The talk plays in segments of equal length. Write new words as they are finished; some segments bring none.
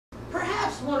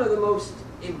Perhaps one of the most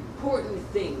important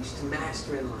things to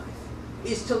master in life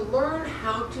is to learn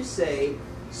how to say,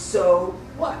 so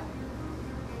what?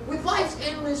 With life's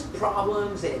endless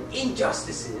problems and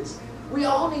injustices, we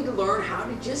all need to learn how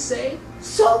to just say,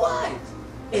 so what?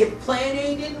 If plan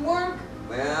A didn't work,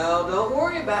 well, don't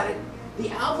worry about it. The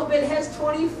alphabet has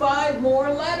 25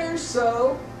 more letters,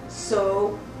 so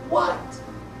what?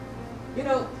 You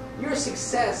know, your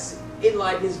success in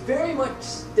life is very much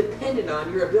dependent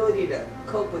on your ability to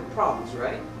cope with problems,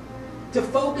 right? To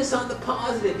focus on the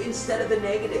positive instead of the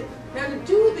negative. Now, to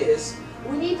do this,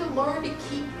 we need to learn to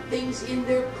keep things in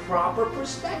their proper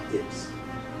perspectives.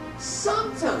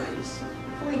 Sometimes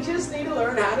we just need to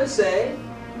learn how to say,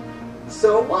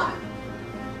 so what?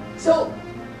 So,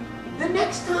 the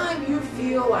next time you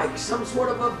feel like some sort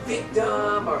of a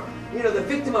victim, or, you know, the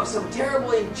victim of some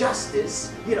terrible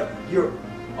injustice, you know, you're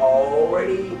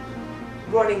already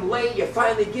running late, you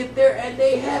finally get there, and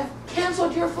they have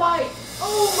canceled your flight.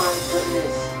 Oh my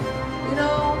goodness. You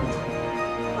know,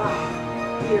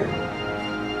 here.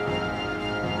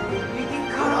 You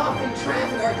get cut off in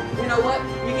traffic, or you know what?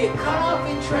 You get cut off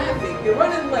in traffic. You're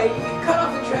running late, you get cut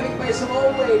off in traffic by some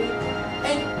old lady,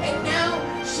 and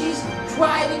now she's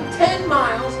driving 10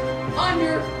 miles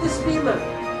under the speed limit.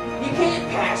 You can't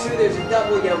pass her, there's a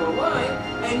double yellow line,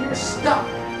 and you're stuck.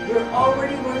 You're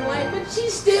already running late, but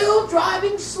she's still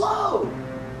driving slow.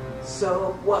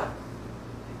 So what?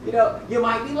 You know, you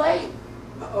might be late.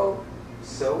 Uh-oh,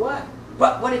 so what?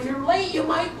 But what if you're late? You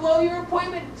might blow your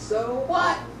appointment. So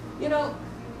what? You know,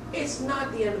 it's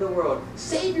not the end of the world.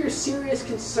 Save your serious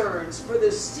concerns for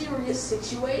the serious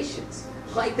situations,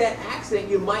 like that accident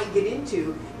you might get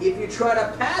into if you try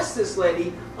to pass this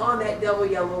lady on that double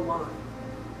yellow line.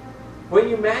 When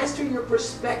you master your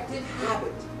perspective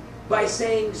habit by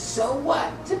saying, so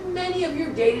what, to many of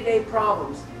your day-to-day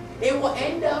problems, it will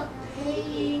end up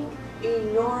paying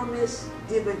enormous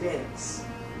dividends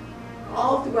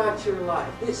all throughout your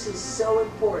life. This is so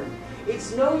important.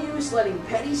 It's no use letting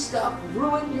petty stuff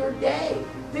ruin your day.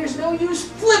 There's no use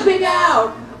flipping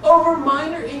out over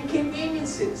minor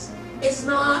inconveniences. It's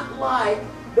not like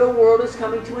the world is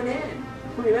coming to an end.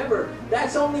 Remember,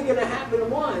 that's only going to happen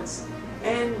once.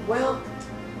 And, well,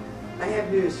 I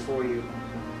have news for you.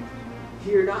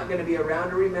 You're not going to be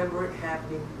around to remember it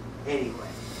happening anyway.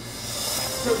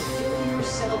 So do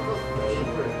yourself a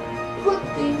favor. Put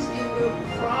things in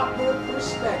their proper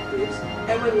perspectives,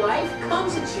 and when life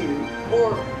comes at you,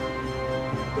 or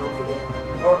don't forget,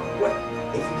 or what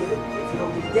if you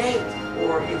don't get a date,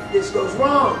 or if this goes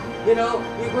wrong, you know,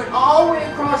 you went all the way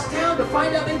across town to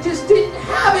find out they just did